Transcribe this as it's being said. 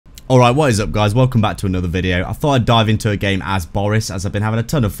Alright, what is up guys? Welcome back to another video. I thought I'd dive into a game as Boris, as I've been having a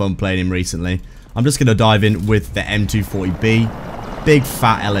ton of fun playing him recently. I'm just going to dive in with the M240B. Big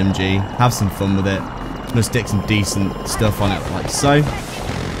fat LMG. Have some fun with it. I'm going to stick some decent stuff on it like so.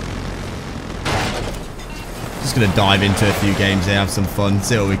 Just going to dive into a few games here, have some fun,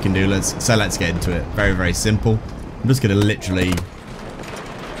 see what we can do. Let's get into it. Very, very simple. I'm just going to literally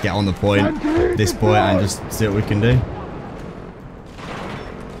get on the point, this point, and just see what we can do.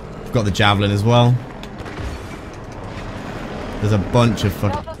 Got the javelin as well. There's a bunch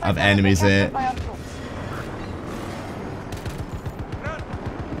of enemies here.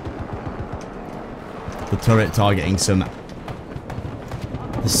 The turret targeting some.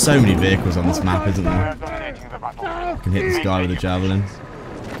 There's so many vehicles on this map, isn't there? I can hit this guy with the javelin.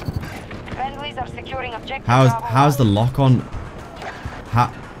 How's the lock on?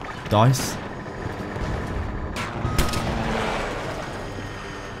 Dice?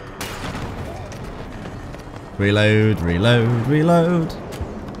 Reload, reload, reload.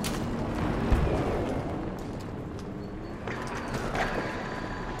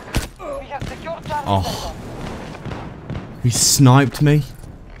 Oh. He sniped me.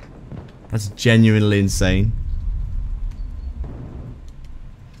 That's genuinely insane.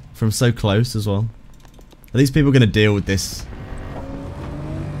 From so close as well. Are these people going to deal with this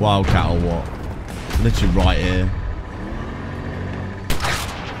wildcat or what? Literally right here.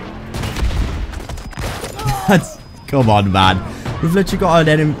 Come on, man. We've literally got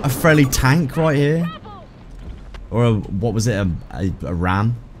a friendly tank right here. Or what was it? A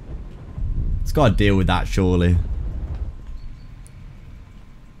ram? It's got to deal with that, surely.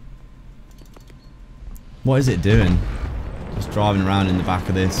 What is it doing? Just driving around in the back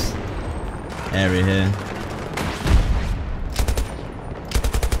of this area here.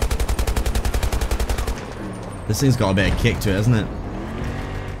 This thing's got a bit of kick to it, hasn't it?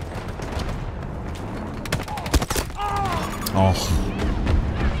 Oh,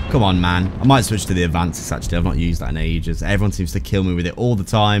 come on, man. I might switch to the Advances, actually. I've not used that in ages. Everyone seems to kill me with it all the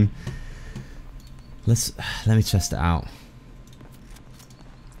time. Let me test it out.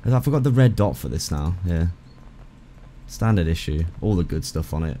 I forgot the red dot for this now. Yeah. Standard issue. All the good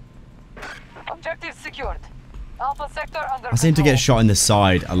stuff on it. Objective secured. Alpha sector under I seem to get shot in the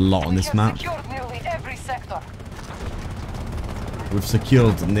side a lot on this map. Secured nearly every sector. We've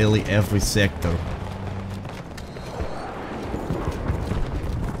secured nearly every sector.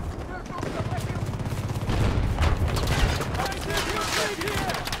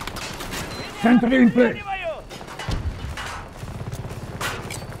 Sentry in place.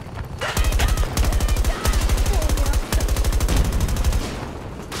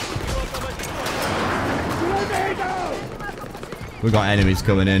 We got enemies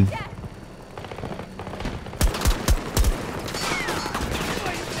coming in.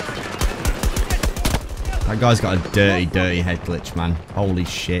 That guy's got a dirty head glitch, man. Holy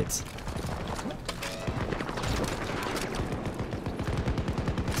shit.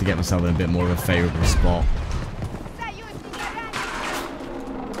 To get myself in a bit more of a favourable spot.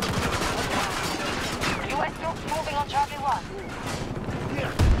 US troops moving on Charlie 1.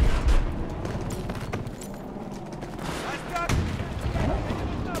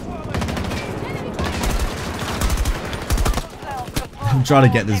 I'm trying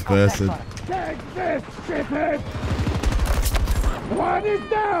to get this person. Take this, shithead! One is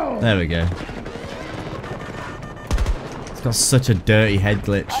down! There we go. It's got such a dirty head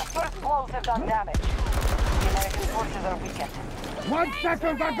glitch. First blows have done damage. The American forces are weakened. 1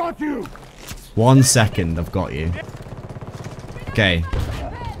 second, I got you! 1 second, I've got you. Okay.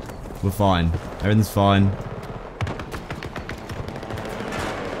 We're fine. Everything's fine.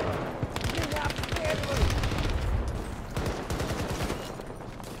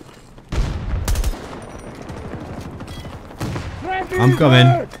 I'm coming.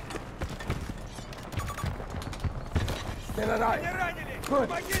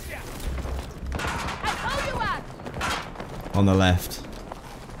 On the left.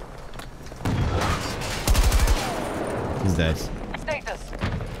 He's dead. Status.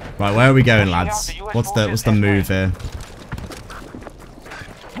 Right, where are we going, lads? What's the move here?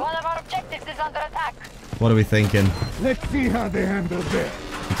 One of our objectives is under attack. What are we thinking? Let's see how they handle this.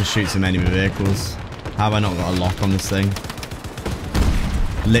 Need to shoot some enemy vehicles. How have I not got a lock on this thing?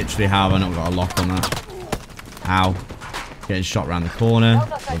 Literally, how have I not got a lock on that? Ow. Getting shot around the corner.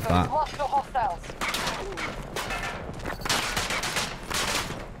 Love that.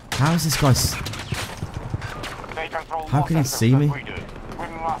 How is this guy... How can he see me?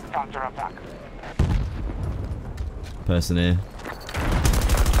 Person here.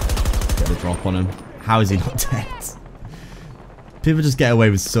 Get the drop on him. How is he not dead? People just get away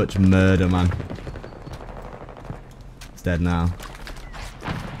with such murder, man. It's dead now.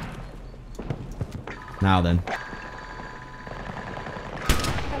 Now then.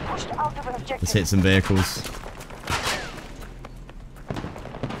 Pushed out of an Let's objective. hit some vehicles.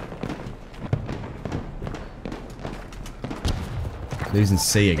 Losing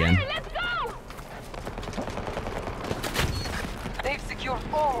C again. They've secured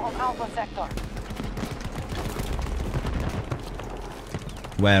all of Alpha Sector.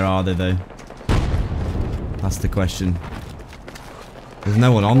 Where are they though? That's the question. There's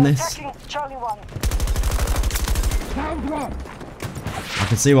no one on this. Attacking Charlie 1. Found one. I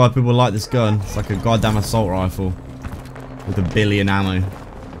can see why people like this gun. It's like a goddamn assault rifle with a billion ammo.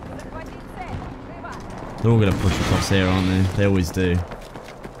 They're all gonna push across here, aren't they? They always do.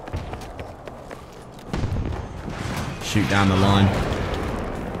 Shoot down the line.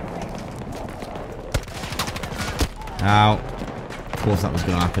 Ow. Of course that was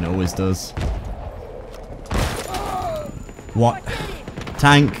gonna happen, it always does. What?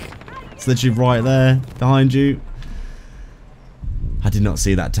 Tank! It's literally right there, behind you. I did not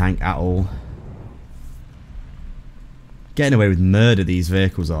see that tank at all. Getting away with murder these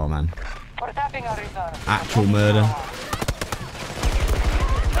vehicles are, man. We're tapping our reserve. Actual murder.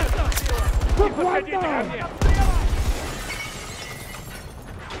 Put one down.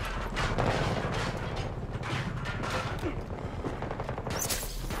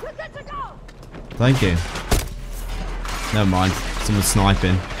 Thank you. Never mind. Someone's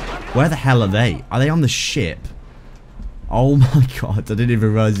sniping. Where the hell are they? Are they on the ship? Oh my god. I didn't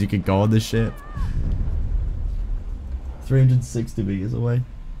even realize you could go on the ship. 360 meters away.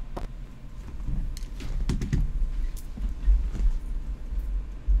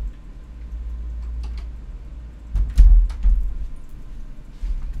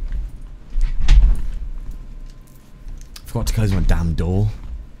 Forgot to close my damn door.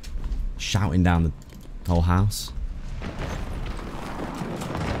 Shouting down the whole house.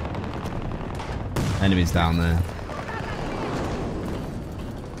 Enemies down there.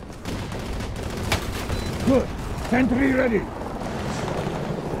 Good. Sentry ready.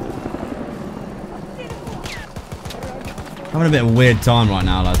 Having a bit of a weird time right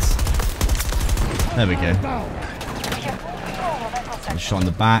now, lads. There we go. Down. We have control of Echo Sector. Shot in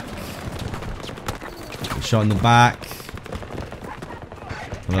the back. Shot in the back.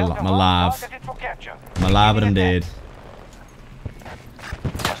 My lab. Targeted for capture. My lab and I'm dead.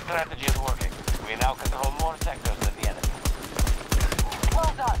 Our strategy is working. We now control more sectors than the enemy.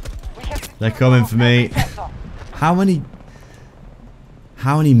 Well done. We have They're coming for me. Sector. How many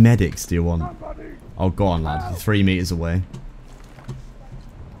medics do you want? Oh, go on, lad. You're 3 meters away.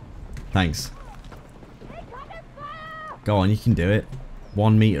 Thanks. Go on, you can do it.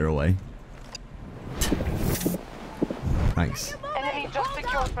 1 meter away. Thanks. Enemy just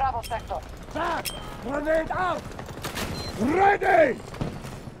secured Bravo Sector. Grenade out. Ready.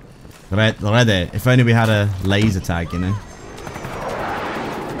 Ready. If only we had a laser tag, you know.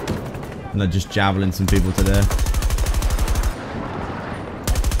 And they're just javelin some people to death.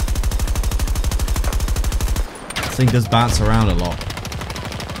 This thing does bounce around a lot.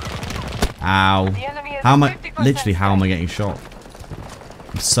 Ow. The enemy is How am I... 50% Literally, how am I getting shot?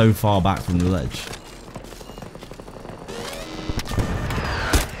 I'm so far back from the ledge.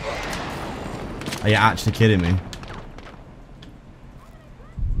 Are you actually kidding me?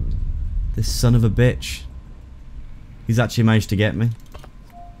 This son of a bitch. He's actually managed to get me.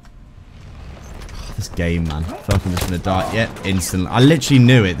 Oh, this game, man. I feel like I'm just gonna die. Yep, instantly. I literally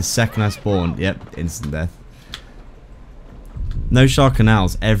knew it the second I spawned. Yep, instant death. No Shah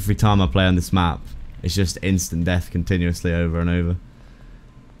Canals every time I play on this map. It's just instant death continuously over and over.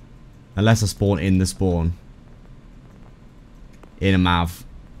 Unless I spawn in the spawn. In a Mav.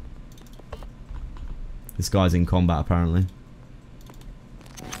 This guy's in combat apparently.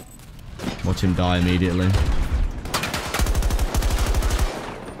 Watch him die immediately.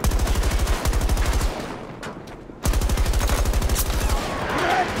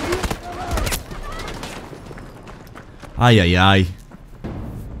 Ay ay ay.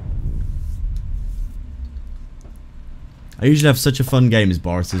 I usually have such a fun game as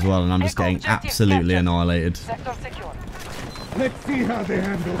Boris as well, and I'm just getting absolutely annihilated. Sector secure. Let's see how they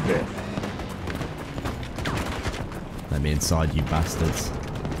handle this. Let me inside, you bastards.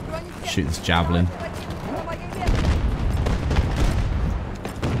 Shoot this javelin.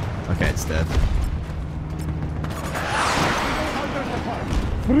 Okay, it's dead.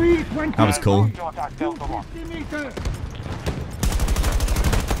 320. That was cool. To attack Delta 1. 50 meters.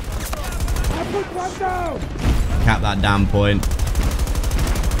 I put one down. Cap that damn point.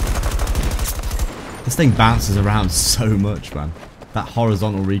 This thing bounces around so much, man. That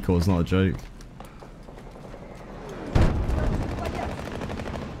horizontal recoil is not a joke.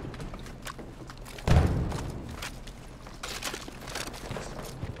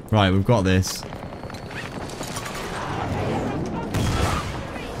 Right, we've got this.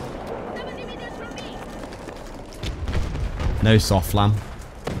 No soft lamb.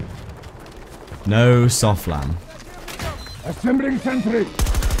 No soft lamb. Assembling sentry.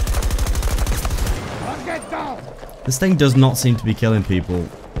 Get down. This thing does not seem to be killing people.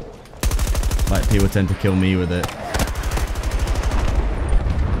 Like people tend to kill me with it.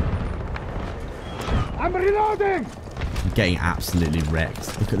 I'm reloading. I'm getting absolutely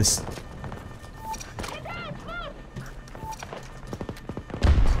wrecked. Look at this.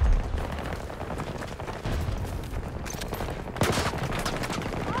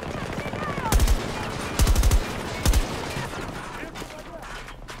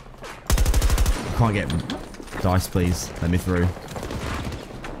 Can't get dice, please. Let me through.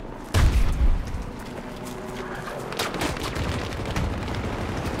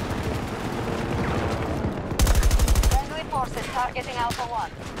 Friendly forces targeting Alpha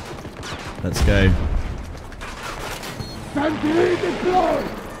 1. Let's go. Sentry deployed.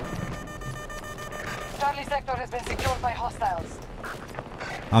 Charlie sector has been secured by hostiles.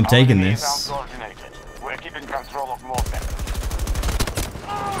 I'm taking Enemy this. is uncoordinated. We're keeping control of more sectors.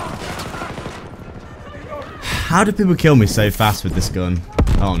 How do people kill me so fast with this gun?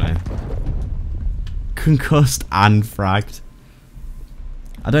 Oh no. Concussed and fragged.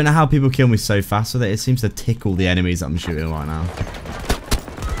 I don't know how people kill me so fast with it. It seems to tickle the enemies that I'm shooting right now.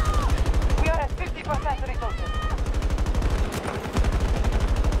 We are at 50% resources.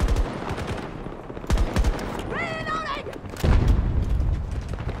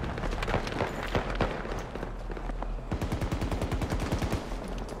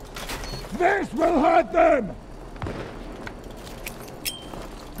 This will hurt them.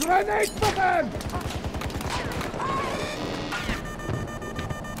 Grenade for them.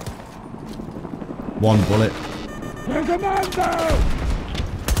 One bullet. There's a man down.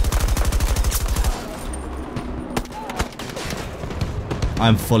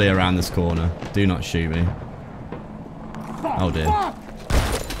 I'm fully around this corner. Do not shoot me. Oh dear.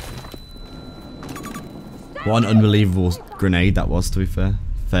 What an unbelievable grenade that was, to be fair.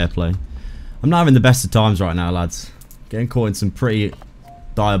 Fair play. I'm not having the best of times right now, lads. Getting caught in some pretty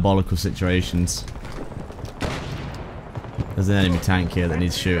diabolical situations. There's an enemy tank here that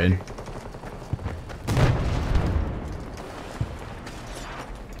needs shooting.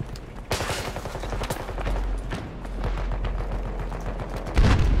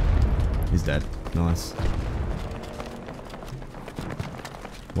 He's dead. Nice.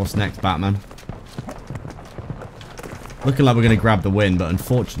 What's next, Batman? Looking like we're going to grab the win, but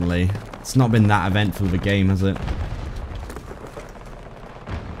unfortunately, it's not been that eventful of a game, has it?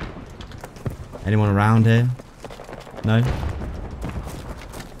 Anyone around here? No?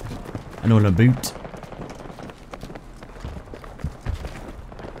 Anyone on a boot?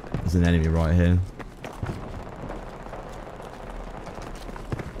 There's an enemy right here.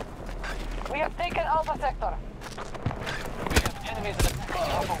 We have taken Alpha sector. We have enemies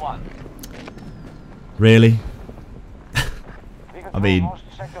attacking Alpha 1. Really? We I mean, control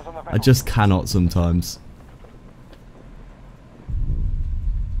most sectors on the I just cannot sometimes.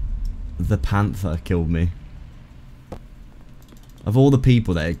 The Panther killed me. Of all the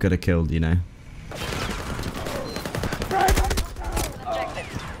people that it could have killed, you know.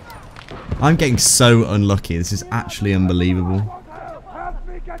 I'm getting so unlucky. This is actually unbelievable. Help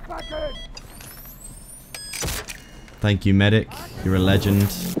me get back in. Thank you, medic. You're a legend.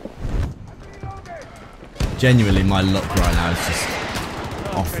 Genuinely, my luck right now is just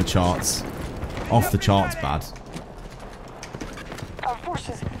off the charts. Off the charts bad. Our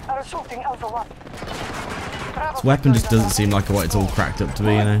forces are assaulting Alpha 1. This weapon just doesn't seem like what it's all cracked up to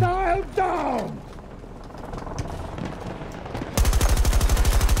be, you know. Dial down.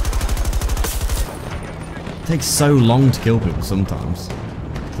 It takes so long to kill people sometimes.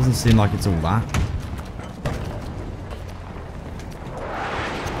 Doesn't seem like it's all that.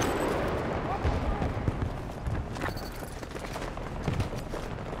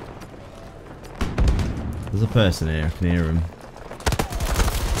 There's a person here, I can hear him.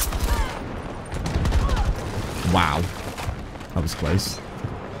 Wow. That was close.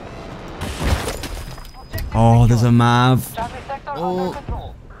 Oh, there's a Mav. Charlie sector Oh. under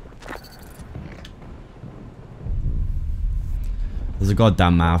control. There's a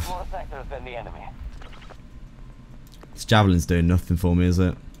goddamn Mav. more sectors than the enemy. This javelin's doing nothing for me, is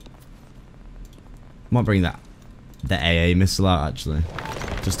it? Might bring the AA missile out, actually.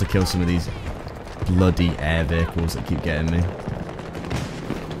 Just to kill some of these bloody air vehicles that keep getting me.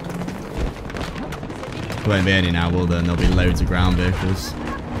 There won't be any now, will there? And there'll be loads of ground vehicles.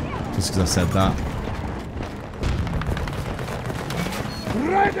 Just because I said that.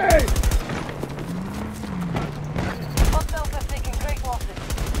 Ready! Hostiles have taken great losses.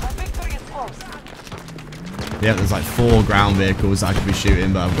 Our victory is close. Yeah, there's like 4 ground vehicles that I could be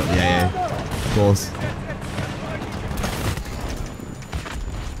shooting, but I've got the AA. Of course.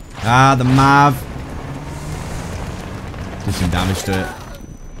 Ah, the MAV. Do some damage to it.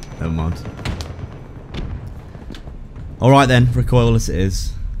 Never mind. Alright then, recoilless it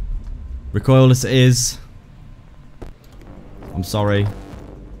is. Recoilless it is. I'm sorry.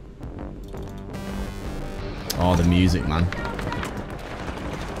 Oh, the music, man.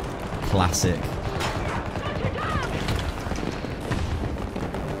 Classic.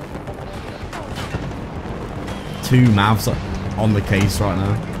 Two mouths on the case right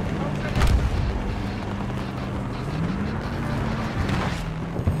now.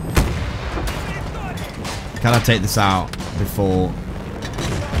 Can I take this out before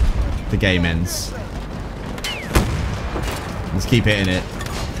the game ends? Let's keep hitting it.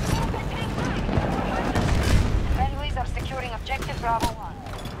 Friendlies are securing objective Bravo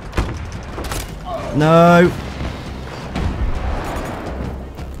 1. No.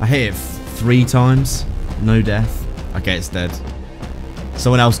 I hit it 3 times. No death. Okay, it's dead.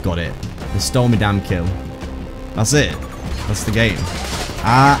 Someone else got it. They stole me damn kill. That's it. That's the game.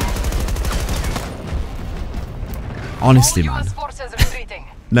 Ah. Honestly, man. US forces retreating.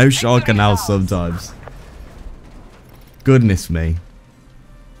 No shotgun now sometimes. Goodness me.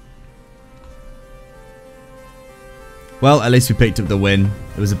 Well, at least we picked up the win.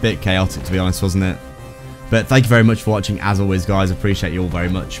 It was a bit chaotic, to be honest, wasn't it? But thank you very much for watching. As always, guys, appreciate you all very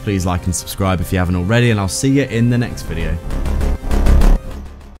much. Please like and subscribe if you haven't already, and I'll see you in the next video.